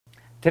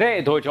Today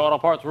at Deutsche Auto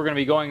Parts, we're going to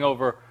be going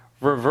over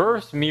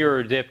reverse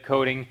mirror dip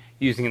coating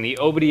using the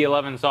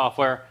OBDeleven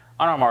software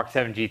on our Mark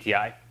 7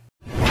 GTI.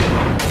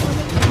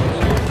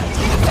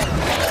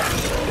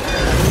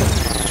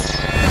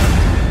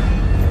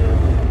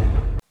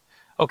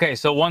 Okay,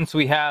 so once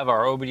we have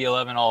our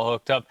OBDeleven all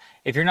hooked up,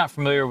 if you're not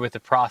familiar with the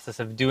process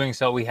of doing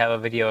so, we have a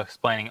video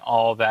explaining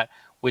all of that,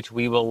 which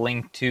we will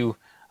link to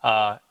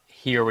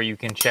here where you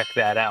can check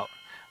that out.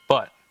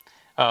 But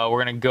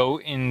we're going to go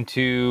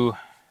into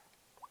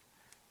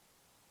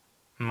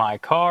my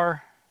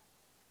car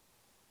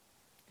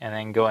and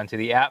then go into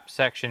the app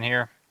section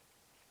here.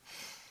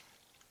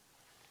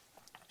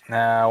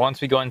 Now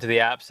once we go into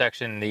the app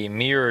section, the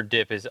mirror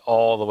dip is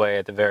all the way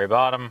at the very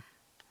bottom,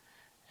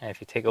 and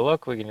if you take a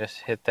look, we can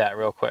just hit that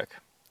real quick.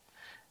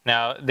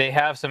 Now they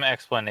have some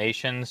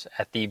explanations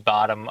at the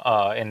bottom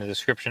in the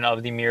description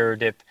of the mirror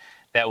dip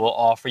that will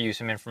offer you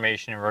some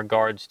information in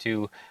regards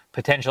to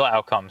potential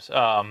outcomes.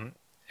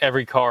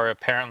 Every car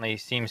apparently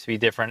seems to be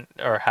different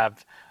or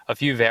have a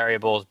few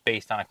variables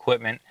based on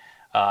equipment.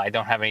 I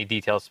don't have any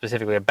details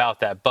specifically about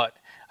that, but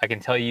I can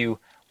tell you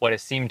what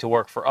has seemed to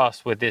work for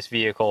us with this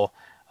vehicle.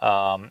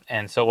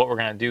 And so what we're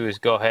going to do is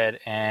go ahead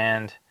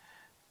and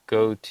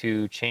go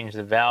to change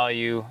the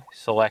value,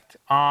 select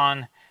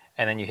on,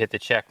 and then you hit the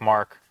check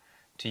mark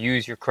to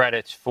use your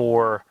credits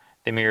for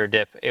the mirror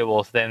dip. It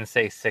will then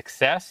say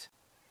success.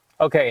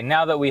 Okay,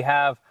 now that we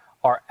have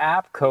our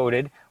app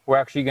coded, we're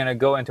actually going to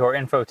go into our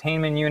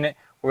infotainment unit.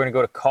 We're going to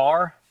go to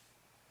car,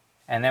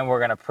 and then we're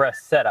going to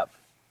press setup.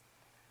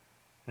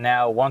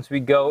 Now once we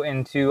go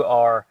into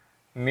our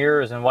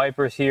mirrors and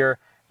wipers here,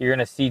 you're going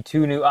to see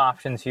two new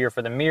options here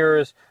for the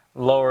mirrors.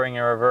 Lowering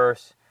and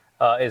reverse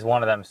is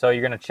one of them, so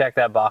you're going to check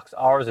that box.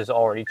 Ours is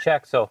already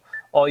checked, so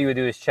all you would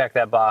do is check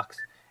that box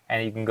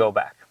and you can go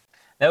back.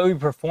 Now we've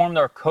performed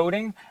our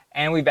coding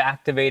and we've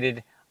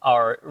activated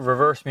our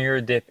reverse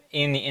mirror dip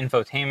in the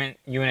infotainment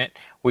unit.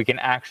 We can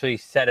actually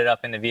set it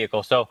up in the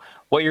vehicle. So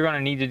what you're going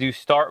to need to do,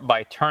 start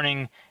by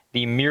turning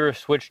the mirror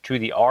switch to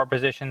the R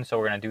position. So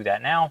we're going to do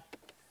that now.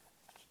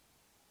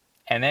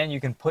 And then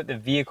you can put the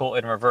vehicle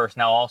in reverse.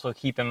 Now also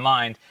keep in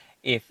mind,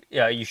 if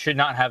you should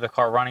not have the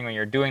car running when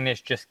you're doing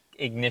this, just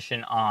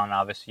ignition on.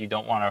 Obviously you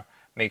don't want to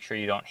make sure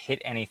you don't hit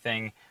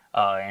anything,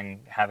 and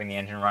having the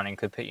engine running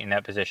could put you in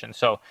that position.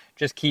 So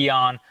just key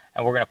on,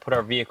 and we're going to put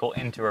our vehicle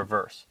into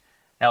reverse.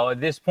 Now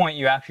at this point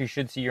you actually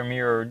should see your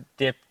mirror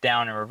dip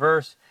down in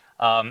reverse,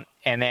 and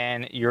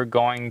then you're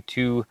going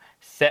to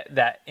set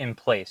that in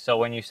place. So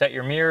when you set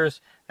your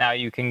mirrors, now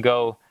you can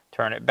go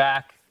turn it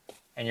back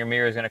and your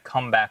mirror is going to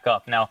come back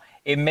up. Now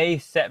it may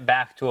set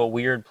back to a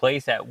weird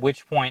place, at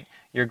which point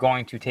you're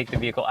going to take the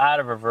vehicle out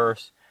of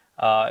reverse,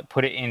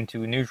 put it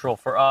into neutral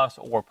for us,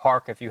 or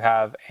park if you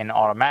have an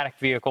automatic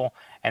vehicle,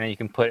 and then you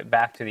can put it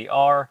back to the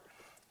R,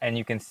 and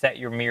you can set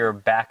your mirror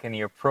back in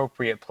the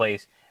appropriate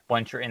place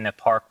once you're in the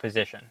park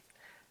position.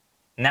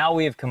 Now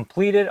we have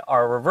completed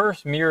our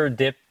reverse mirror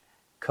dip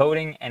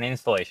coding and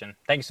installation.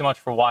 Thank you so much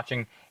for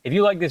watching. If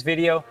you like this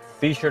video,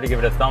 be sure to give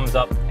it a thumbs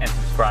up and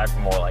subscribe for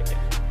more like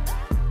it.